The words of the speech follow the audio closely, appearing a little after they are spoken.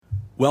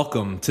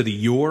Welcome to the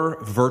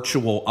Your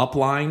Virtual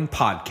Upline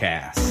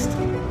podcast.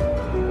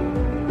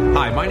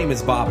 Hi, my name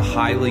is Bob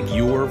Heilig,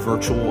 Your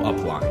Virtual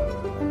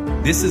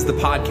Upline. This is the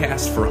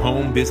podcast for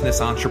home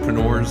business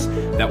entrepreneurs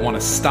that want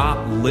to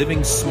stop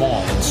living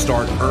small and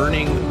start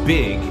earning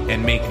big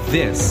and make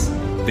this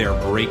their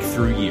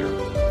breakthrough year.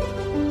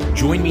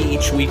 Join me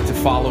each week to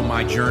follow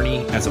my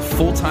journey as a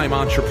full-time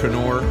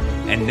entrepreneur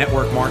and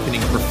network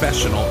marketing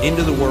professional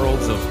into the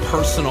worlds of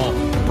personal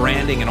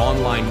branding and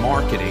online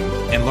marketing,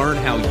 and learn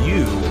how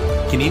you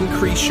can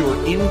increase your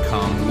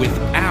income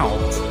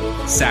without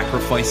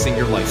sacrificing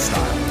your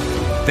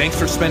lifestyle. Thanks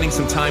for spending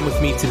some time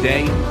with me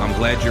today. I'm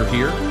glad you're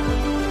here.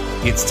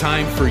 It's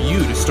time for you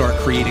to start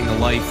creating the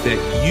life that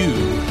you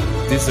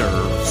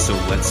deserve. So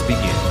let's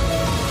begin.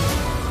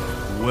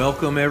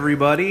 Welcome,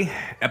 everybody.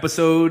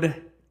 Episode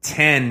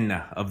 10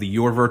 of the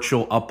Your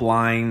Virtual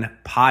Upline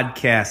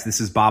podcast. This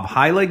is Bob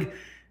Heilig,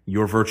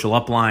 Your Virtual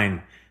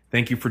Upline.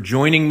 Thank you for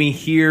joining me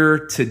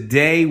here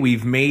today.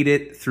 We've made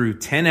it through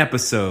 10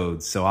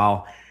 episodes, so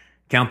I'll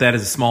count that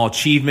as a small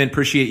achievement.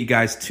 Appreciate you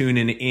guys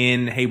tuning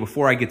in. Hey,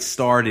 before I get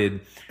started,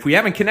 if we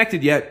haven't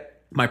connected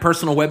yet, my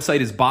personal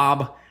website is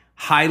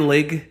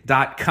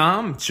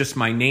bobheilig.com. It's just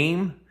my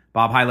name,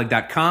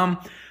 bobheilig.com.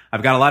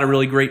 I've got a lot of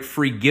really great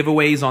free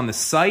giveaways on the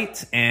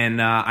site,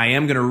 and I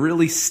am going to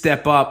really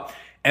step up.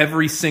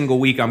 Every single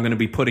week, I'm going to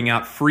be putting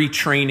out free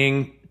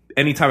training.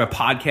 Any type of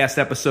podcast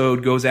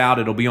episode goes out,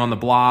 it'll be on the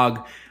blog.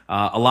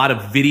 A lot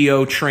of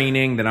video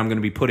training that I'm going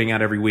to be putting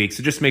out every week.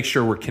 So just make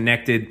sure we're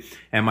connected.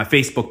 And my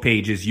Facebook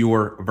page is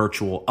Your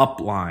Virtual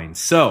Upline.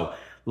 So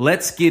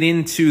let's get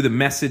into the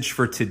message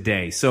for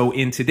today. So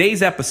in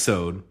today's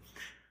episode,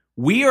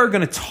 we are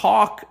going to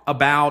talk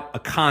about a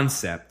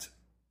concept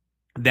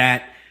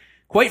that,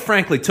 quite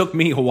frankly, took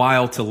me a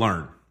while to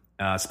learn.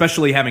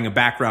 Especially having a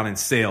background in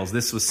sales,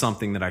 this was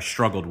something that I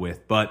struggled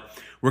with. But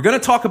we're going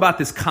to talk about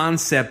this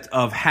concept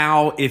of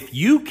how if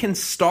you can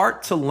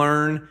start to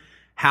learn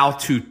how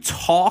to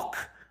talk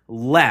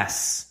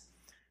less,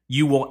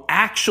 you will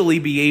actually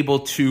be able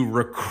to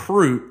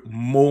recruit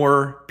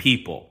more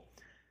people.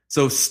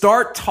 So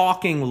start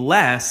talking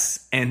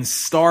less and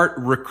start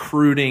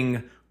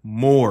recruiting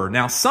more.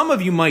 Now, some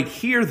of you might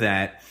hear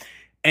that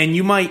and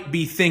you might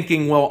be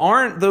thinking, well,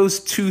 aren't those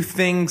two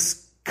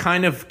things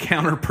kind of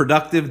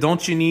counterproductive?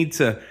 Don't you need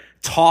to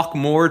talk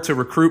more to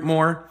recruit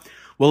more?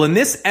 Well, in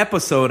this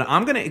episode,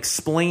 I'm going to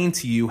explain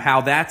to you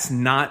how that's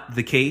not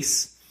the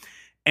case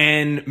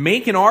and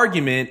make an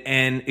argument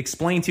and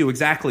explain to you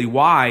exactly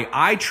why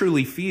I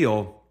truly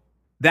feel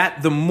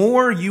that the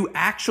more you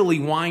actually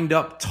wind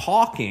up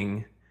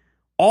talking,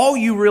 all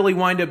you really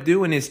wind up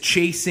doing is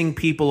chasing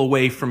people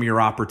away from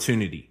your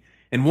opportunity.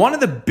 And one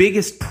of the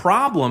biggest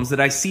problems that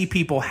I see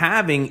people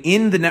having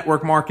in the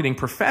network marketing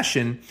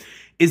profession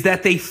is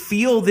that they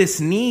feel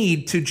this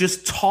need to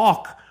just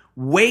talk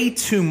way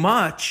too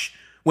much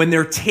when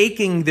they're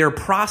taking their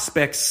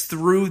prospects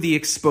through the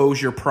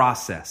exposure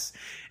process.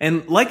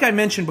 And like I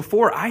mentioned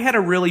before, I had a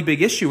really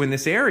big issue in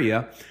this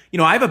area. You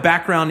know, I have a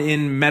background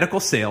in medical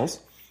sales,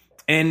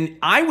 and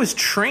I was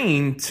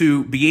trained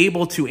to be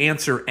able to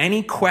answer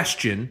any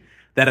question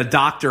that a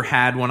doctor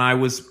had when I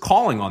was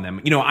calling on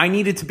them. You know, I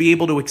needed to be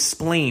able to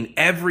explain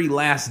every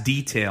last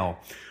detail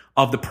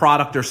of the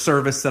product or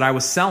service that I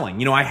was selling.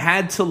 You know, I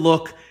had to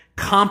look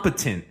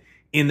competent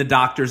in the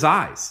doctor's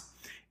eyes.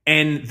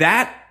 And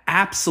that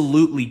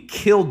absolutely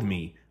killed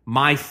me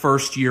my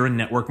first year in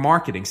network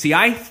marketing. See,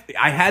 I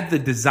had the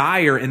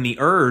desire and the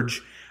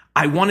urge.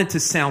 I wanted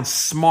to sound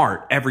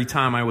smart every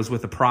time I was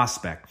with a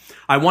prospect.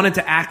 I wanted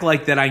to act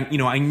like that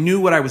I knew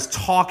what I was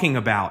talking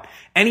about.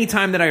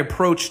 Anytime that I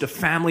approached a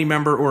family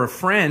member or a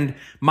friend,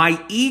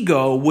 my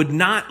ego would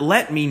not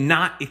let me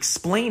not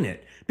explain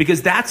it,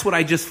 because that's what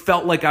I just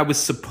felt like I was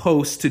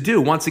supposed to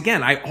do. Once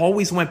again, I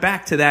always went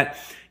back to that,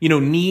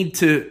 need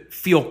to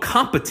feel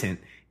competent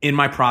in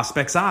my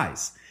prospect's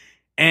eyes.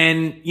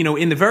 And,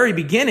 in the very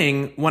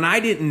beginning, when I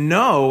didn't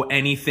know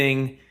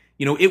anything,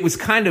 it was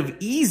kind of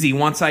easy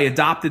once I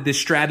adopted this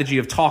strategy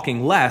of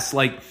talking less.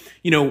 Like,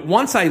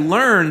 once I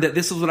learned that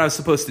this is what I was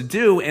supposed to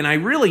do, and I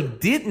really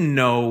didn't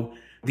know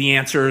the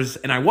answers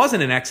and I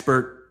wasn't an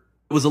expert,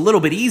 it was a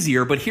little bit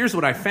easier. But here's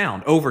what I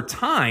found. Over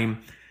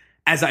time,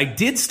 as I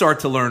did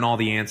start to learn all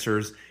the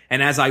answers,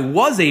 and as I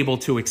was able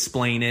to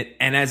explain it,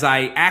 and as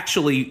I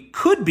actually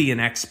could be an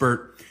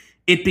expert,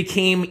 it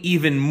became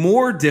even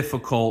more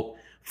difficult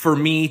for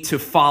me to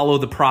follow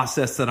the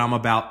process that I'm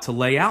about to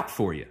lay out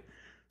for you.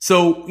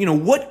 So,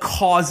 what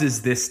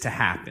causes this to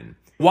happen?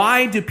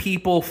 Why do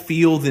people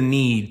feel the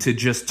need to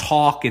just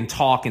talk and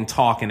talk and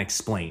talk and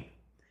explain?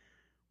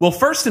 Well,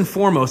 first and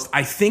foremost,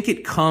 I think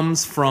it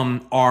comes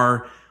from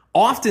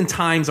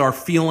oftentimes our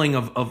feeling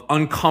of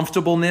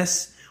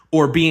uncomfortableness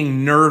or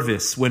being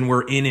nervous when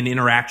we're in an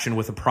interaction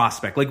with a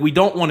prospect. Like, we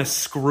don't want to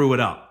screw it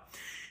up.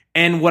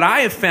 And what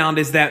I have found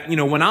is that,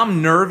 when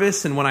I'm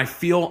nervous and when I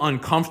feel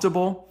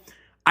uncomfortable,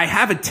 I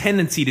have a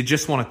tendency to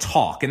just want to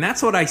talk. And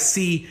that's what I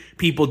see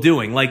people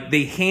doing. Like,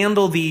 they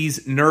handle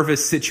these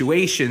nervous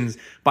situations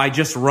by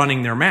just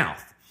running their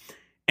mouth.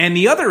 And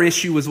the other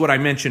issue is what I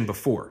mentioned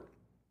before.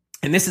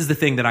 And this is the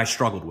thing that I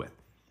struggled with.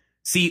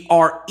 See,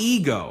 our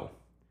ego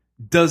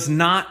does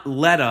not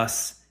let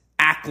us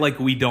act like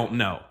we don't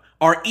know.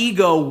 Our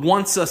ego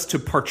wants us to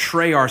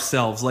portray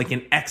ourselves like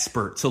an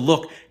expert, to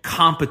look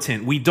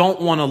competent. We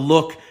don't want to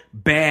look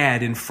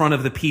bad in front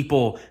of the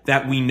people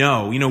that we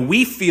know.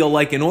 We feel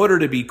like in order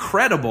to be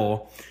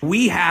credible,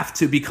 we have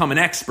to become an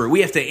expert.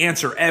 We have to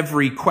answer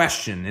every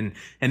question.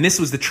 And this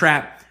was the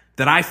trap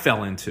that I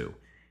fell into.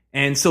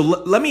 And so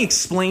let me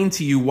explain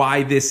to you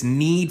why this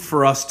need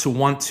for us to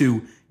want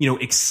to,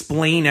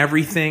 explain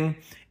everything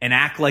and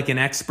act like an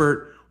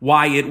expert,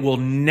 why it will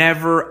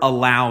never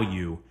allow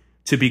you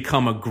to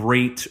become a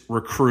great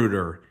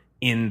recruiter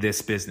in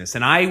this business.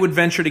 And I would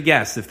venture to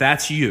guess, if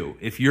that's you,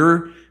 if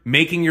you're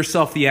making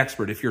yourself the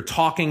expert, if you're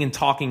talking and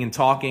talking and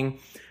talking,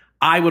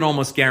 I would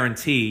almost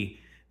guarantee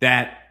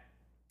that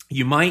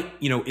you might,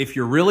 if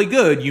you're really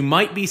good, you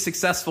might be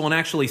successful in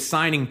actually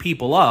signing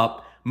people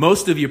up.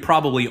 Most of you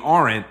probably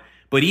aren't.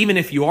 But even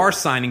if you are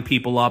signing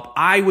people up,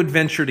 I would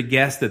venture to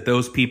guess that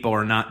those people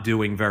are not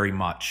doing very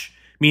much,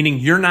 meaning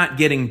you're not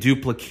getting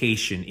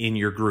duplication in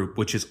your group,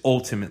 which is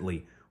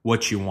ultimately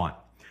what you want.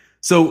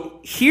 So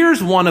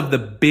here's one of the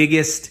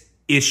biggest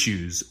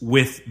issues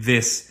with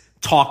this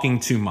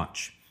talking too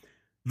much.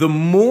 The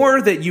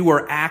more that you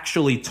are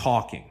actually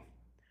talking,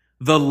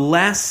 the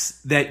less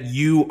that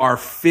you are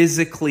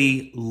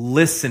physically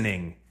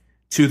listening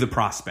to the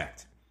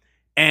prospect.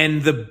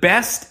 And the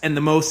best and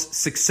the most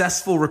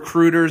successful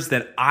recruiters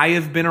that I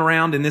have been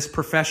around in this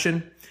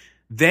profession,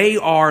 they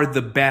are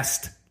the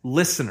best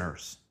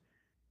listeners.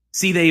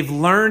 See, they've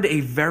learned a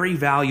very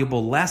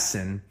valuable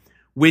lesson,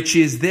 which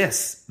is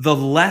this: the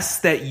less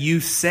that you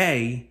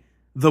say,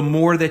 the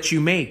more that you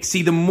make.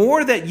 See, the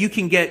more that you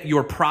can get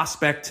your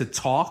prospect to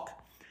talk,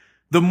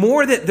 the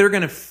more that they're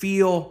going to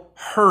feel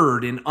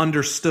heard and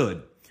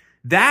understood.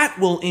 That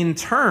will in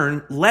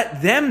turn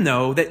let them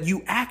know that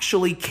you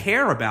actually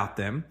care about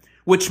them,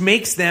 which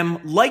makes them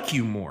like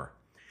you more.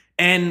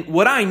 And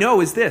what I know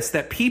is this,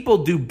 that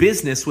people do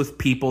business with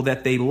people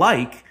that they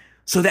like,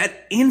 so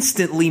that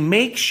instantly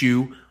makes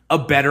you a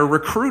better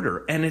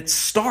recruiter. And it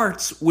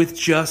starts with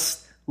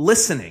just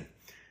listening.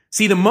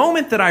 See, the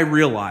moment that I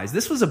realized,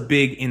 this was a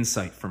big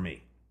insight for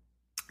me.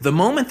 The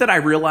moment that I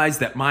realized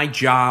that my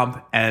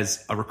job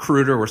as a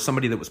recruiter or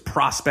somebody that was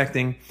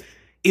prospecting,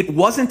 it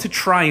wasn't to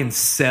try and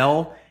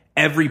sell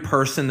every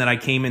person that I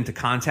came into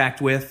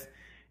contact with.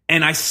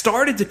 And I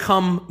started to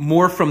come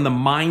more from the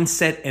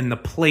mindset and the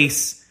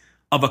place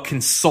of a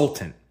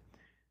consultant.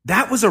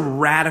 That was a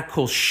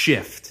radical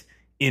shift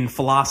in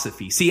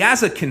philosophy. See,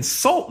 as a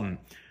consultant,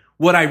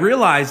 what I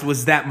realized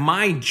was that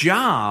my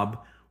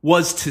job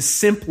was to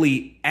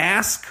simply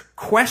ask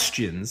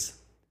questions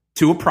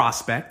to a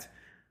prospect,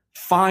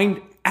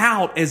 find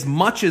out as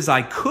much as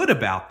I could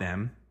about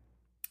them,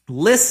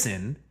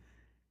 listen,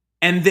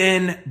 and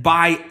then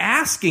by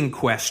asking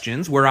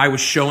questions where I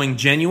was showing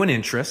genuine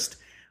interest,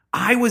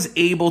 I was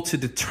able to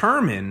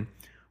determine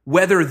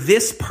whether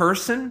this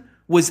person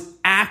was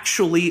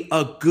actually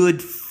a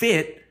good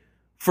fit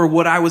for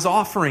what I was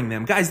offering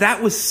them. Guys,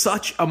 that was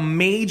such a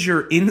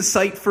major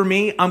insight for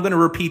me. I'm going to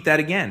repeat that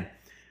again.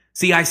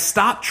 See, I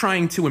stopped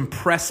trying to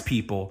impress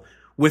people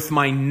with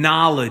my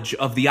knowledge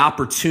of the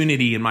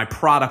opportunity in my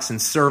products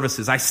and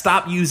services. I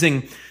stopped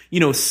using,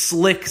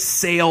 slick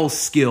sales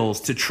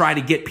skills to try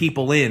to get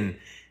people in.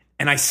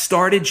 And I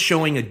started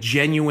showing a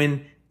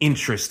genuine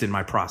interest in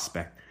my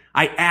prospect.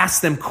 I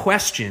asked them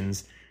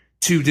questions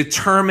to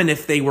determine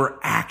if they were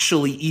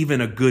actually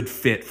even a good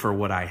fit for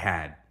what I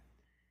had.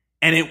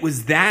 And it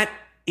was that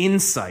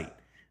insight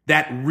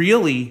that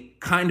really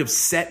kind of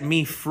set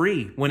me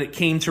free when it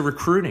came to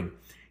recruiting.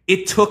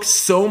 It took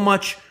so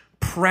much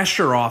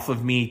pressure off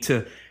of me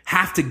to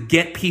have to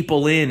get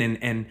people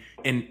in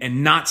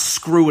and not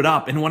screw it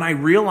up. And when I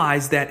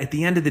realized that at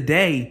the end of the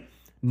day,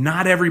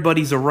 not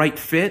everybody's a right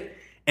fit,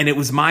 and it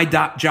was my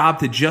job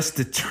to just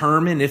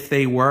determine if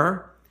they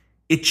were,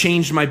 it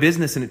changed my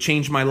business and it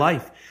changed my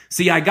life.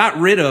 See, I got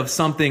rid of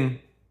something.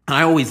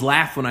 I always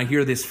laugh when I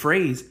hear this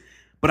phrase,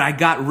 but I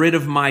got rid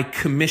of my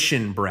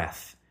commission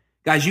breath.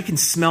 Guys, you can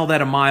smell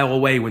that a mile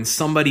away when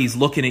somebody's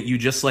looking at you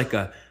just like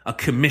a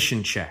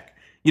commission check.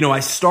 I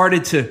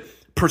started to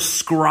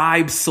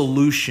prescribe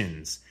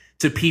solutions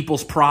to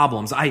people's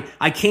problems.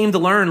 I came to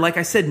learn, like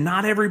I said,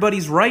 not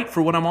everybody's right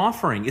for what I'm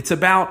offering. It's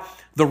about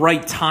the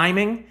right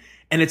timing,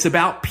 and it's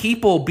about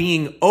people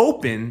being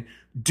open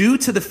due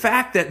to the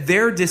fact that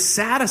they're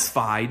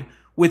dissatisfied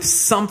with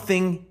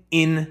something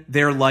in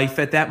their life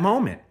at that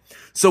moment.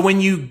 So when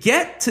you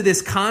get to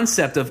this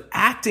concept of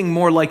acting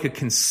more like a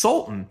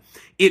consultant,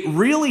 it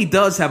really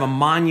does have a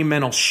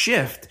monumental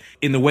shift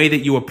in the way that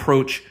you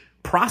approach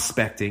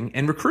prospecting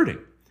and recruiting.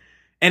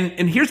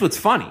 And here's what's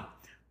funny.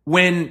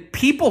 When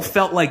people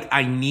felt like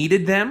I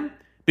needed them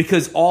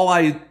because all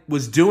I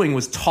was doing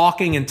was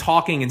talking and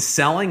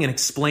selling and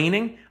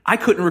explaining, I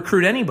couldn't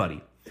recruit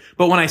anybody.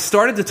 But when I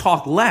started to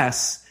talk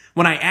less,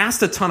 when I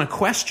asked a ton of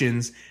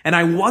questions and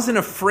I wasn't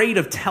afraid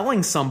of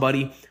telling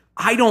somebody,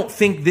 I don't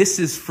think this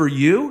is for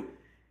you,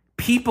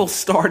 people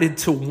started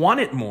to want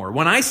it more.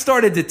 When I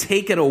started to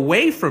take it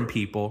away from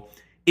people,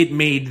 it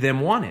made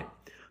them want it.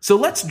 So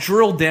let's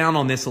drill down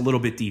on this a little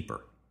bit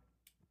deeper.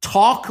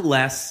 Talk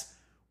less,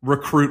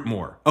 recruit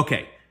more.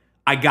 Okay,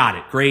 I got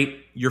it.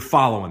 Great. You're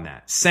following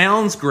that.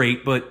 Sounds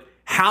great, but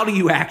how do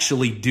you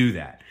actually do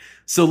that?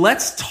 So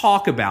let's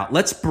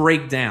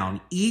break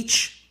down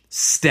each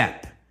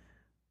step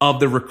of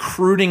the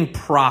recruiting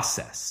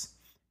process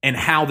and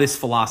how this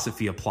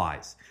philosophy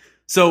applies.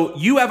 So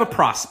you have a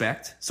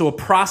prospect. So a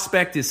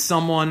prospect is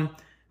someone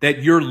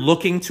that you're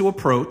looking to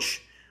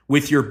approach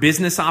with your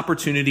business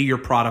opportunity, your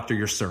product, or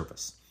your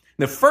service.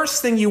 The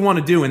first thing you want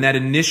to do in that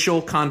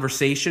initial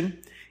conversation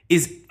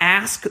is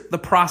ask the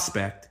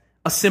prospect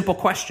a simple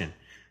question.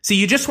 So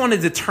you just want to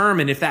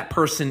determine if that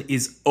person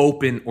is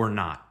open or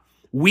not.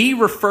 We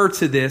refer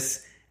to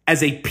this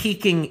as a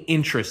piquing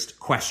interest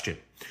question.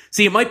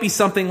 See, it might be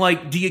something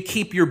like, do you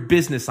keep your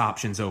business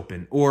options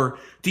open? Or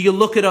do you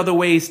look at other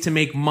ways to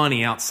make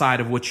money outside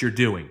of what you're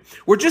doing?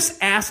 We're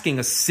just asking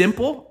a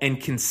simple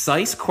and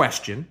concise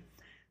question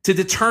to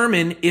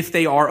determine if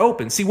they are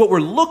open. See, what we're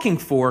looking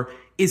for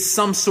is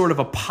some sort of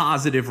a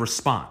positive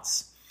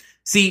response.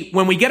 See,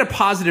 when we get a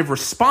positive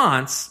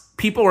response,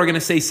 people are going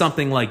to say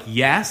something like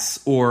yes,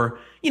 or,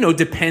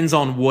 depends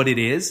on what it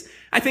is.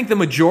 I think the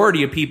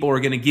majority of people are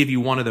going to give you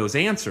one of those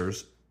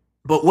answers.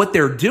 But what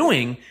they're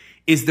doing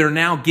is they're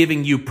now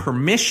giving you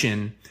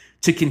permission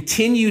to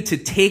continue to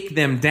take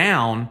them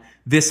down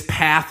this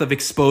path of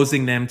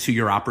exposing them to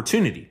your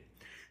opportunity.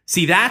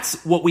 See,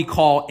 that's what we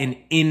call an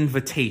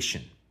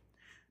invitation.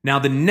 Now,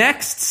 the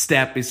next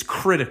step is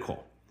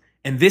critical.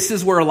 And this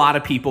is where a lot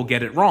of people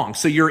get it wrong.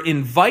 So you're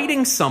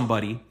inviting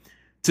somebody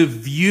to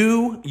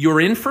view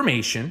your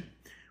information,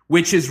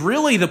 which is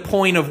really the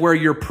point of where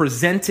you're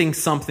presenting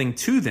something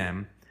to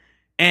them.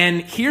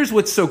 And here's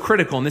what's so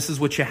critical, and this is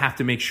what you have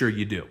to make sure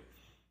you do.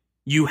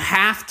 You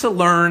have to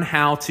learn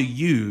how to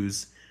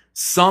use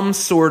some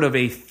sort of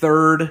a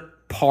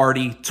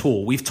third-party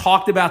tool. We've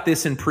talked about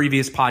this in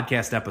previous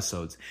podcast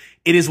episodes.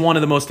 It is one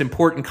of the most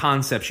important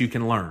concepts you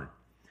can learn.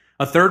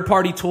 A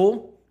third-party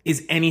tool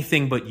is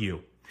anything but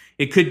you.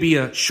 It could be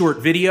a short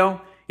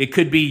video. It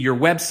could be your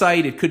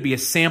website. It could be a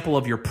sample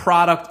of your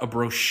product, a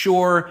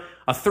brochure,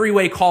 a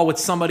three-way call with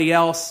somebody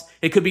else.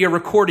 It could be a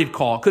recorded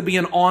call. It could be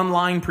an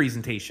online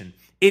presentation.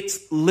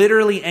 It's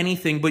literally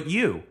anything but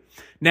you.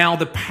 Now,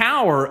 the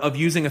power of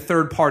using a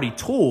third-party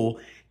tool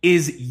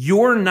is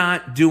you're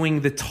not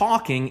doing the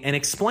talking and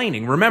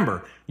explaining.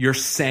 Remember, you're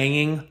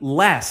saying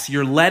less.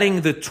 You're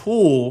letting the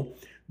tool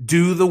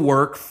do the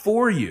work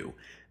for you.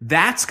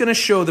 That's going to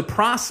show the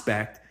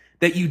prospect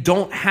that you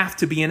don't have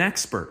to be an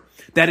expert,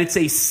 that it's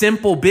a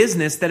simple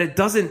business, that it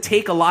doesn't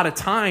take a lot of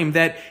time,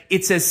 that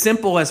it's as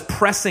simple as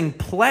pressing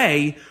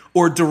play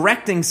or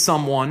directing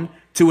someone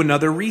to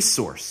another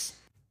resource.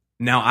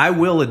 Now, I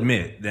will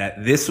admit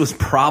that this was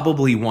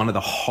probably one of the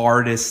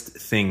hardest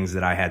things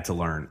that I had to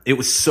learn. It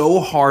was so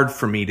hard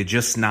for me to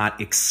just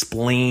not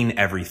explain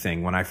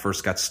everything when I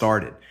first got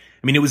started.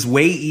 I mean, it was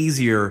way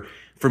easier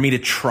for me to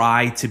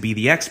try to be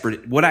the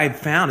expert. What I've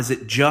found is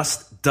it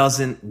just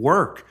doesn't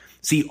work.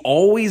 See,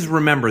 always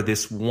remember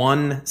this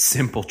one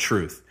simple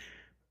truth.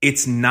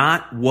 It's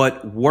not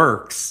what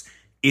works,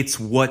 it's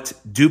what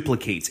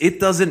duplicates. It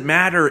doesn't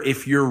matter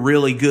if you're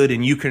really good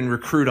and you can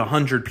recruit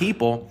 100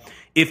 people.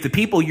 If the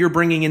people you're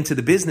bringing into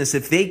the business,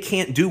 if they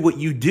can't do what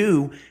you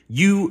do,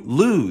 you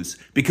lose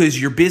because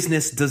your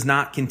business does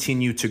not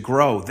continue to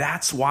grow.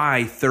 That's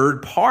why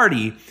third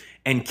party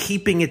and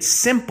keeping it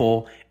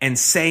simple and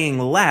saying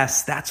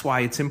less, that's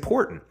why it's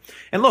important.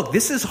 And look,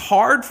 this is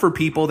hard for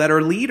people that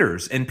are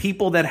leaders and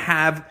people that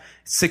have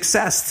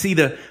success. See,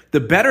 the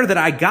better that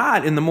I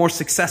got and the more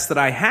success that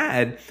I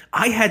had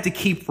to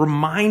keep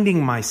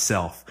reminding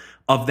myself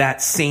of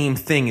that same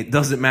thing. It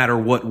doesn't matter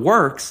what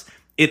works.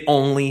 It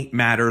only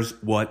matters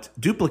what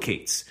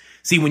duplicates.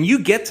 See, when you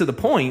get to the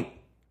point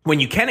when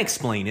you can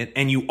explain it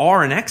and you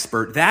are an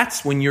expert,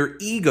 that's when your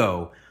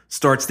ego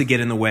starts to get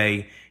in the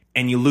way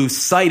and you lose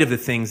sight of the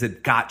things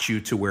that got you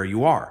to where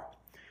you are.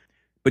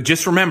 But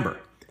just remember,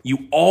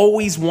 you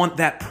always want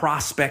that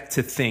prospect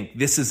to think,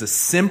 this is a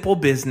simple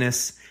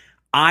business,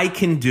 I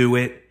can do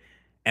it,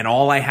 and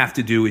all I have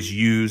to do is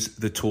use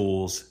the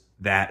tools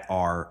that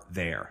are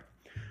there.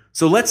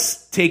 So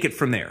let's take it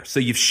from there. So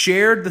you've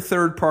shared the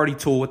third-party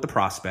tool with the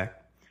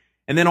prospect,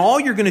 and then all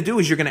you're going to do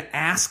is you're going to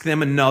ask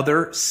them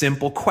another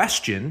simple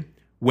question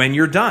when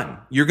you're done.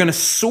 You're going to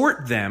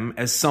sort them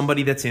as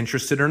somebody that's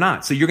interested or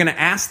not. So you're going to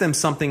ask them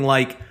something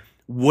like,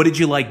 what did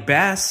you like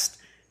best?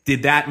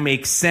 Did that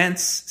make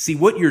sense? See,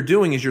 what you're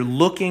doing is you're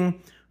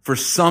looking for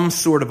some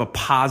sort of a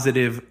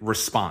positive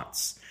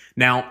response.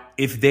 Now,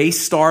 if they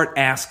start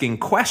asking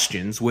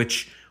questions,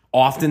 which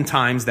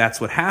oftentimes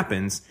that's what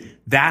happens,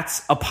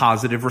 that's a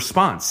positive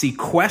response. See,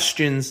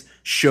 questions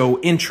show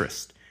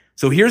interest.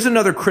 So here's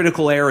another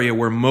critical area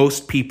where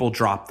most people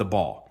drop the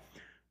ball.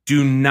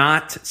 Do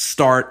not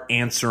start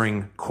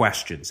answering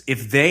questions.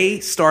 If they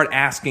start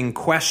asking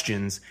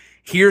questions,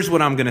 here's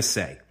what I'm going to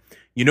say.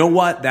 You know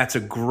what? That's a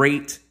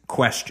great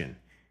question.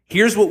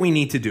 Here's what we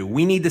need to do.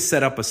 We need to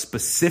set up a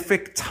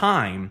specific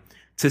time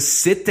to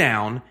sit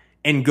down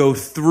and go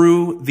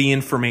through the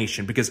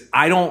information because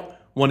I don't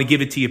want to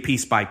give it to you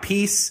piece by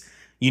piece.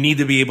 You need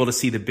to be able to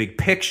see the big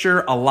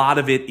picture. A lot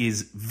of it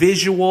is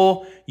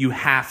visual. You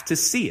have to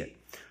see it.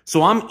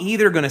 So I'm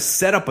either going to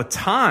set up a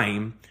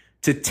time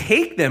to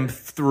take them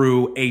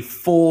through a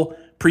full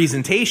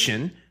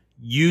presentation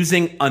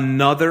using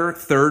another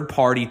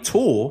third-party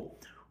tool,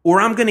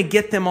 or I'm going to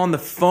get them on the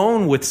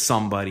phone with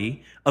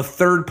somebody, a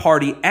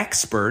third-party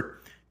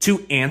expert,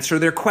 to answer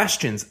their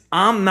questions.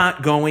 I'm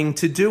not going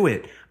to do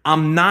it.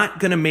 I'm not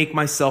going to make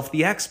myself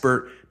the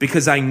expert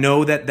because I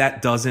know that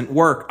that doesn't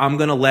work. I'm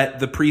going to let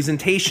the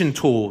presentation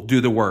tool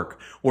do the work,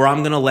 or I'm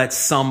going to let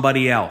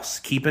somebody else.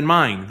 Keep in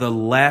mind, the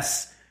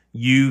less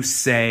you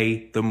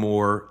say, the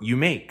more you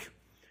make.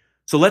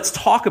 So let's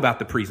talk about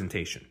the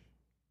presentation.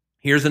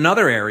 Here's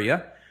another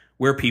area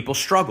where people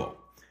struggle.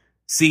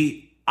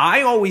 See,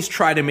 I always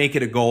try to make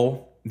it a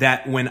goal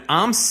that when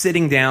I'm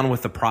sitting down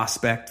with a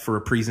prospect for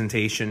a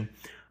presentation,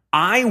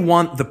 I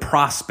want the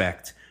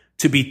prospect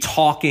to be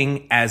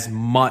talking as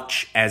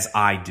much as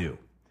I do.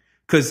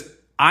 Because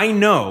I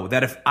know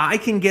that if I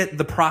can get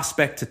the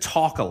prospect to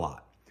talk a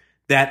lot,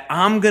 that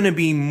I'm going to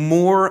be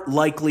more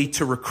likely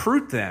to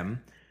recruit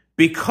them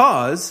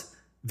because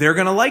they're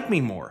going to like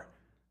me more.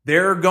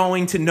 They're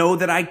going to know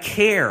that I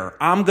care.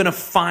 I'm going to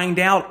find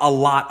out a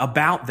lot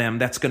about them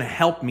that's going to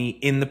help me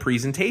in the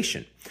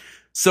presentation.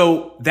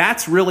 So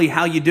that's really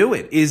how you do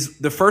it, is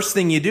the first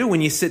thing you do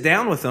when you sit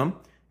down with them,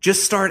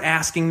 just start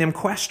asking them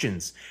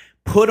questions.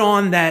 Put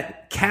on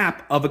that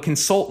cap of a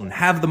consultant.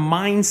 Have the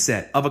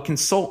mindset of a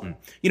consultant.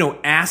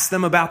 Ask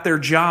them about their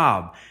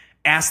job.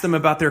 Ask them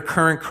about their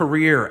current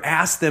career.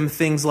 Ask them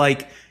things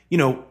like,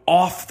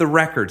 off the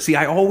record. See,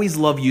 I always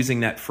love using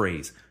that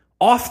phrase.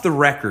 Off the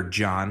record,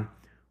 John.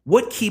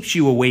 What keeps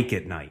you awake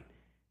at night?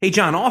 Hey,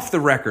 John, off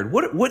the record,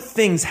 what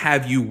things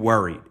have you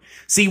worried?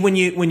 See, when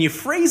you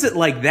phrase it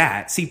like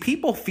that, see,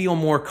 people feel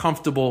more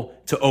comfortable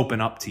to open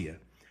up to you.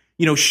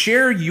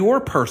 Share your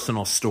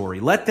personal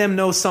story. Let them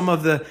know some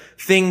of the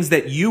things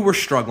that you were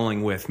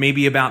struggling with,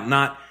 maybe about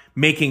not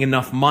making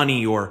enough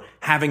money or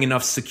having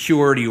enough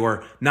security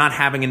or not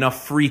having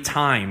enough free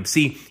time.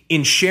 See,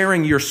 in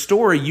sharing your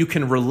story, you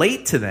can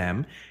relate to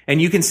them and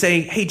you can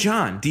say, hey,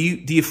 John, do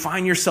you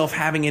find yourself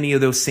having any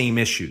of those same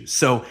issues?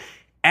 So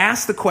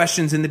ask the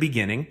questions in the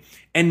beginning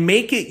and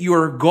make it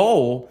your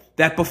goal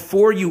that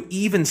before you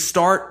even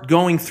start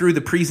going through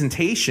the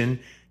presentation,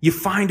 you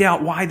find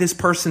out why this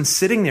person's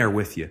sitting there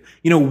with you.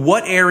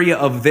 What area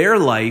of their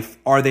life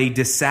are they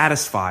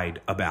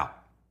dissatisfied about?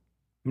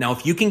 Now,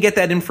 if you can get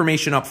that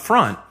information up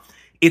front,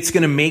 it's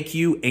going to make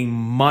you a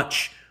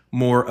much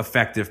more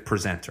effective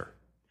presenter.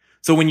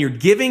 So when you're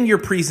giving your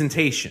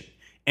presentation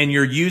and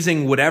you're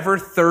using whatever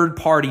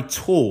third-party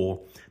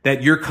tool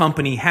that your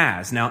company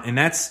has, now, and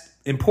that's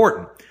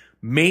important,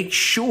 make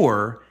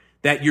sure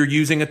that you're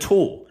using a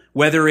tool.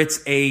 Whether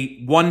it's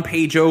a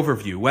one-page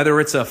overview, whether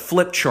it's a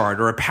flip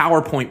chart or a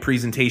PowerPoint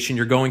presentation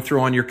you're going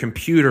through on your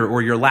computer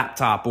or your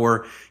laptop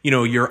or,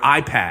 your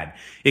iPad.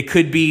 It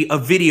could be a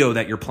video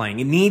that you're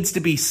playing. It needs to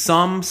be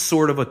some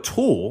sort of a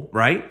tool,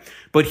 right?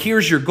 But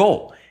here's your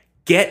goal.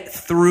 Get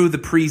through the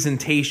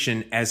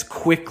presentation as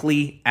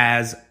quickly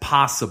as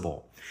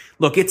possible.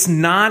 Look, it's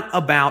not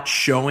about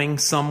showing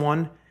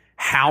someone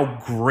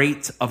how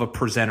great of a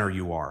presenter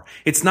you are.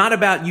 It's not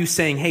about you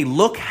saying, hey,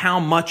 look how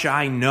much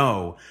I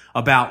know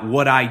about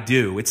what I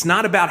do. It's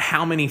not about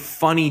how many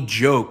funny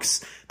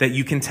jokes that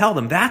you can tell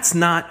them. That's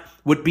not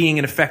what being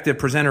an effective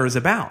presenter is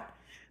about.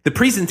 The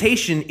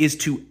presentation is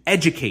to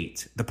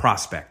educate the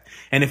prospect.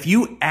 And if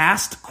you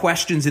asked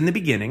questions in the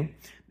beginning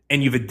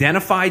and you've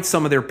identified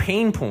some of their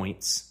pain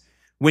points,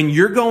 when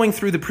you're going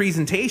through the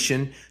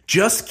presentation,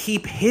 just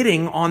keep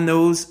hitting on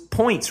those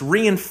points,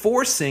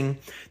 reinforcing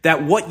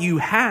that what you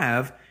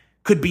have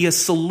could be a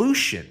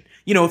solution.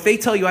 If they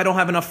tell you I don't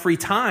have enough free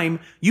time,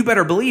 you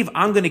better believe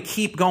I'm going to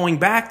keep going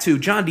back to,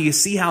 John, do you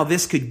see how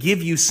this could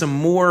give you some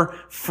more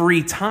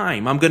free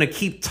time? I'm going to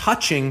keep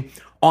touching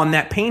on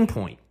that pain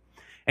point.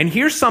 And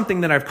here's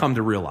something that I've come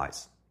to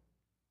realize.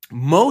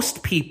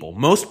 Most people,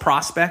 most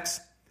prospects,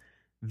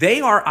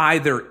 they are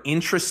either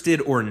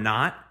interested or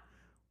not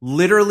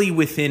literally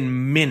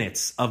within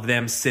minutes of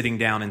them sitting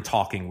down and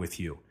talking with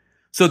you.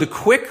 So the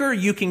quicker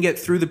you can get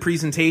through the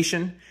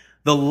presentation,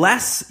 the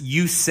less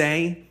you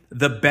say,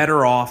 the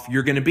better off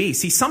you're going to be.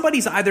 See,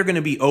 somebody's either going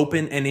to be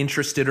open and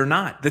interested or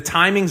not. The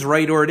timing's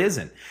right or it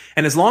isn't.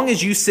 And as long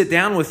as you sit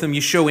down with them,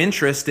 you show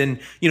interest and,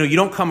 you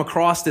don't come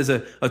across as a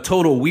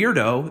total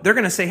weirdo, they're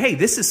going to say, hey,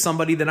 this is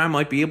somebody that I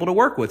might be able to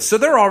work with. So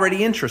they're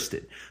already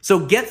interested.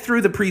 So get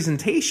through the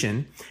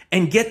presentation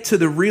and get to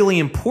the really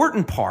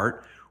important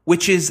part,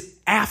 which is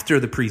after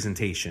the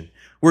presentation,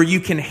 where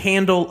you can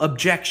handle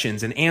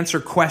objections and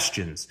answer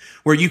questions,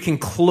 where you can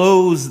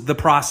close the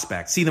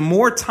prospect. See, the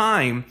more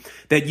time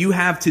that you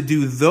have to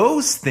do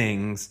those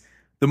things,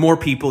 the more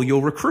people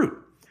you'll recruit.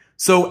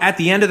 So at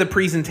the end of the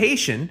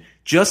presentation,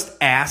 just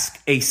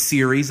ask a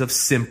series of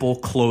simple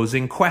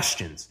closing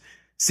questions.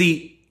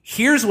 See,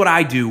 here's what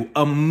I do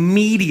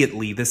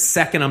immediately the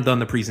second I'm done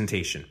the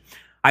presentation.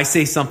 I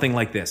say something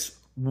like this: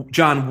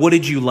 John, what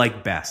did you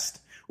like best?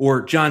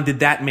 Or, John, did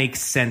that make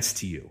sense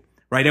to you?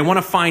 right? I want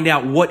to find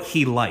out what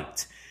he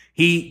liked.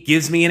 He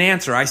gives me an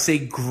answer. I say,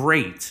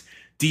 great.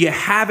 Do you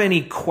have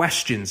any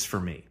questions for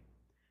me?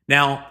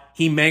 Now,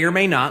 he may or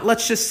may not.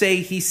 Let's just say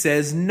he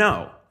says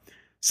no.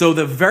 So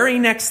the very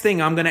next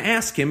thing I'm going to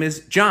ask him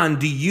is, John,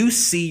 do you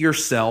see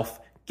yourself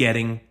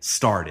getting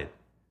started?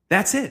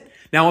 That's it.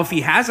 Now, if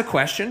he has a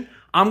question,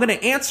 I'm going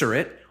to answer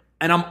it,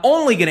 and I'm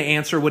only going to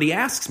answer what he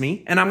asks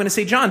me, and I'm going to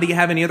say, John, do you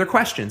have any other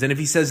questions? And if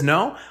he says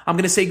no, I'm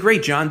going to say,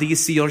 great, John, do you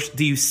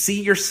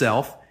see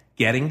yourself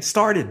getting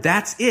started?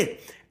 That's it.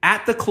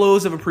 At the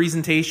close of a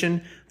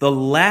presentation, the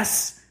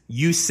less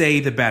you say,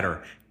 the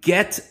better.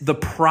 Get the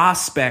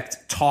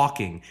prospect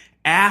talking.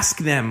 Ask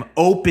them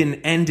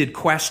open-ended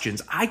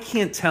questions. I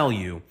can't tell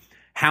you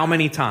how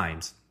many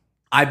times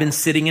I've been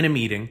sitting in a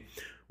meeting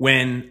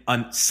when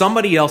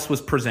somebody else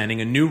was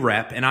presenting, a new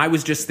rep, and I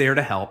was just there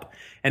to help.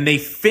 And they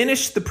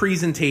finished the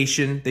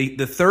presentation.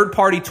 The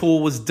third-party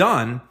tool was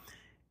done,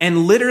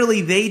 and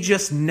literally they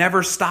just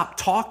never stopped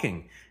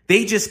talking.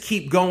 They just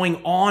keep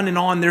going on and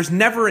on. There's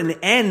never an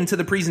end to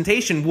the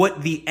presentation.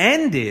 What the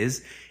end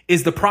is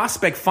the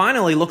prospect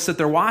finally looks at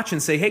their watch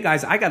and say, hey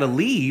guys, I got to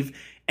leave.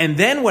 And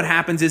then what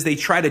happens is they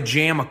try to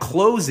jam a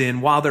close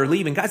in while they're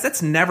leaving. Guys,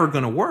 that's never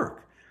going to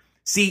work.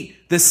 See,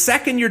 the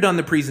second you're done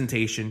the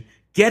presentation,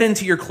 get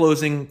into your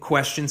closing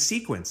question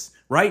sequence,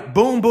 right?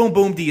 Boom, boom,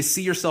 boom. Do you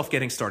see yourself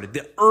getting started?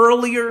 The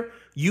earlier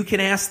you can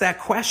ask that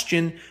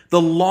question,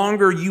 the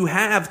longer you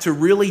have to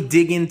really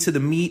dig into the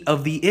meat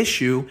of the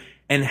issue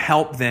and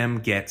help them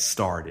get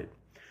started.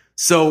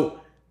 So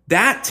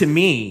that to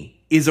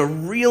me is a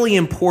really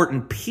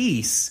important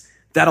piece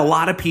that a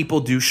lot of people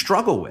do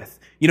struggle with.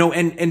 You know,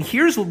 and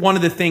here's one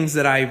of the things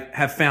that I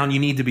have found you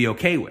need to be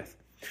okay with.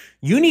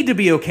 You need to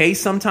be okay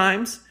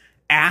sometimes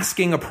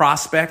asking a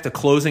prospect a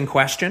closing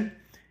question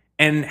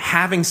and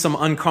having some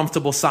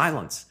uncomfortable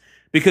silence.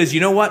 Because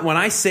you know what? When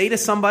I say to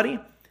somebody,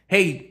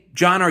 hey,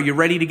 John, are you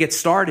ready to get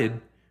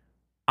started?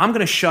 I'm going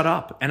to shut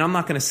up and I'm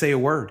not going to say a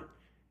word.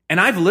 And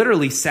I've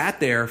literally sat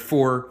there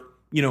for,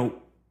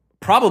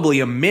 probably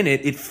a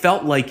minute. It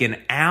felt like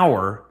an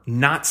hour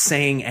not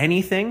saying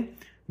anything,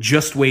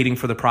 just waiting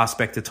for the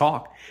prospect to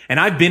talk. And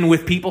I've been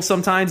with people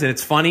sometimes, and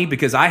it's funny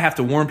because I have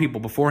to warn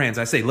people beforehand.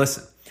 I say,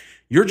 listen,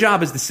 your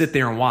job is to sit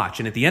there and watch.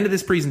 And at the end of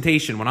this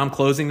presentation, when I'm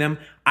closing them,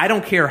 I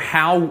don't care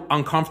how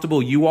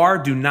uncomfortable you are,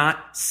 do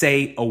not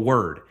say a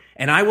word.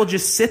 And I will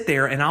just sit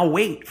there and I'll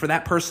wait for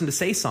that person to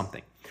say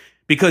something.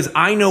 Because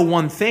I know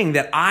one thing,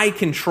 that I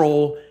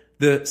control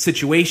the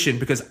situation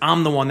because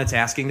I'm the one that's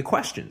asking the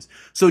questions.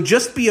 So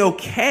just be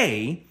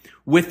okay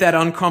with that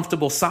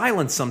uncomfortable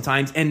silence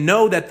sometimes, and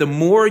know that the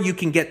more you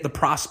can get the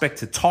prospect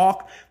to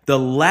talk, the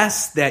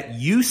less that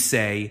you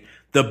say,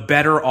 the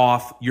better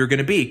off you're going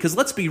to be. Because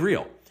let's be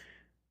real.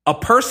 A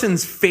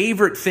person's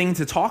favorite thing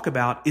to talk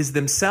about is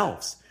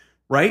themselves,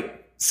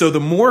 right? So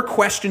the more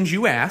questions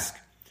you ask,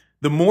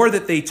 the more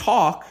that they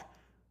talk,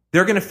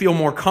 they're going to feel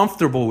more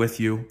comfortable with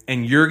you,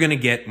 and you're going to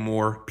get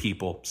more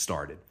people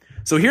started.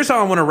 So here's how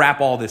I want to wrap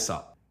all this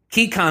up.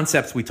 Key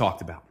concepts we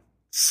talked about.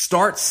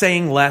 Start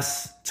saying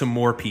less to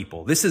more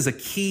people. This is a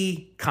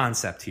key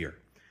concept here.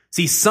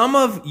 See, some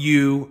of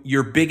you,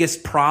 your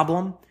biggest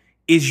problem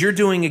is you're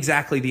doing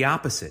exactly the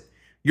opposite.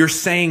 You're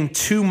saying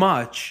too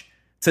much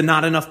to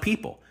not enough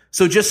people.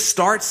 So just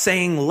start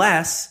saying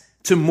less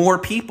to more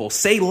people.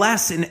 Say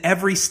less in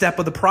every step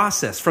of the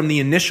process, from the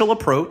initial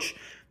approach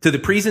to the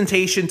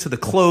presentation to the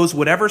close,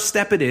 whatever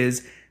step it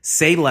is,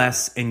 say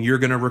less and you're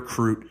going to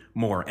recruit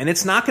more. And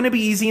it's not going to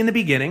be easy in the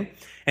beginning,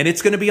 and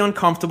it's going to be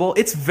uncomfortable.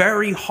 It's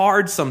very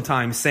hard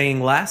sometimes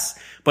saying less,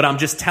 but I'm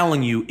just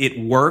telling you, it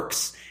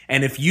works.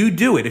 And if you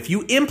do it, if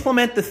you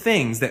implement the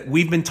things that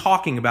we've been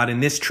talking about in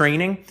this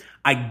training,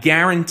 I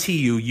guarantee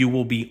you, you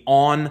will be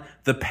on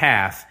the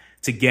path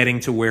to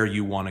getting to where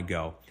you want to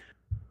go.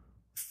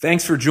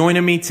 Thanks for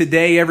joining me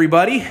today,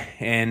 everybody.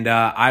 And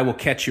I will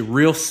catch you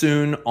real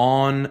soon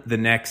on the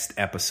next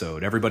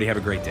episode. Everybody have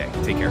a great day.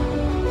 Take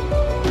care.